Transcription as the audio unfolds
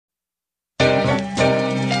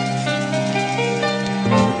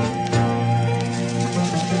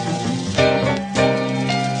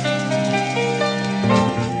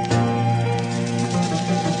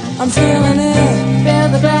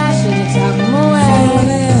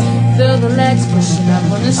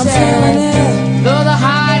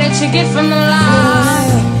you get from the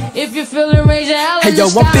line. If you feel it, raise your hell in Hey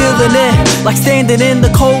yo, I'm feeling it, like standing in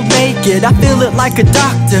the cold naked. I feel it like a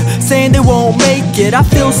doctor saying they won't make it. I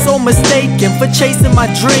feel so mistaken for chasing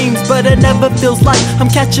my dreams, but it never feels like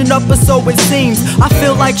I'm catching up, or so it seems. I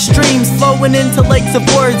feel like streams flowing into lakes of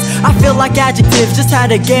words. I feel like adjectives just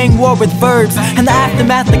had a gang war with verbs, and the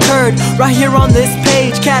aftermath occurred right here on this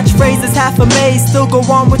page. Catchphrases half a maze, still go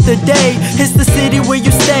on with the day. It's the city where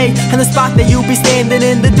you stay, and the spot that you be standing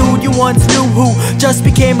in. The dude you once knew who just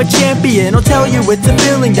became a champion. I'll tell you it's a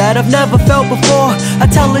feeling that I've never felt before. I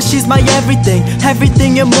tell her she's my everything,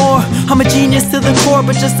 everything and more. I'm a genius to the core,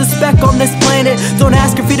 but just a speck on this planet. Don't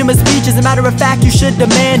ask for freedom of speech, as a matter of fact you should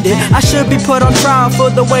demand it. I should be put on trial for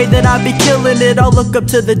the way that I be killing it. I'll look up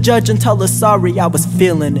to the judge and tell her sorry, I was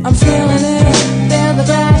feeling it. I'm feeling it, feel the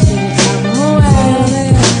passion, come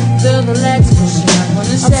away. Feel the legs pushing up on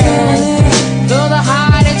the stage. Feel the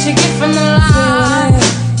high that you get from the line.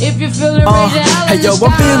 If you feel it, raise your hell in hey yo, the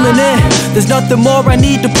I'm feeling it. There's nothing more I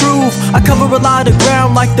need to prove. I cover a lot of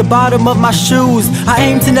ground like the bottom of my shoes. I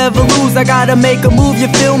aim to never lose, I gotta make a move, you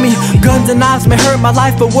feel me? Guns and knives may hurt my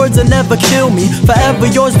life, but words will never kill me. Forever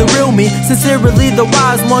yours, the real me. Sincerely the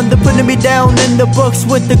wise one, they're putting me down in the books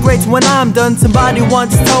with the greats. When I'm done, somebody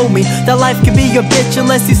once told me that life can be your bitch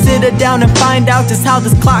unless you sit it down and find out just how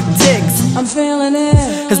this clock ticks. I'm feeling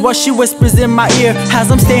it, is what she whispers in my ear as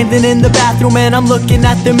I'm standing in the bathroom and I'm looking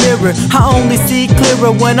at the mirror. I only see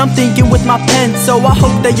clearer when I'm thinking with my pen. So I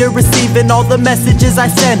hope that you're receiving all the messages I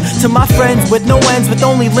send to my friends with no ends, with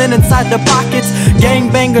only lint inside their pockets.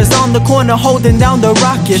 Gangbangers on the corner holding down the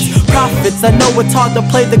rockets. Prophets, I know it's hard to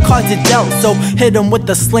play the cards you dealt, so hit them with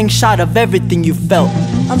the slingshot of everything you felt.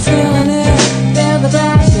 I'm feeling it, feel the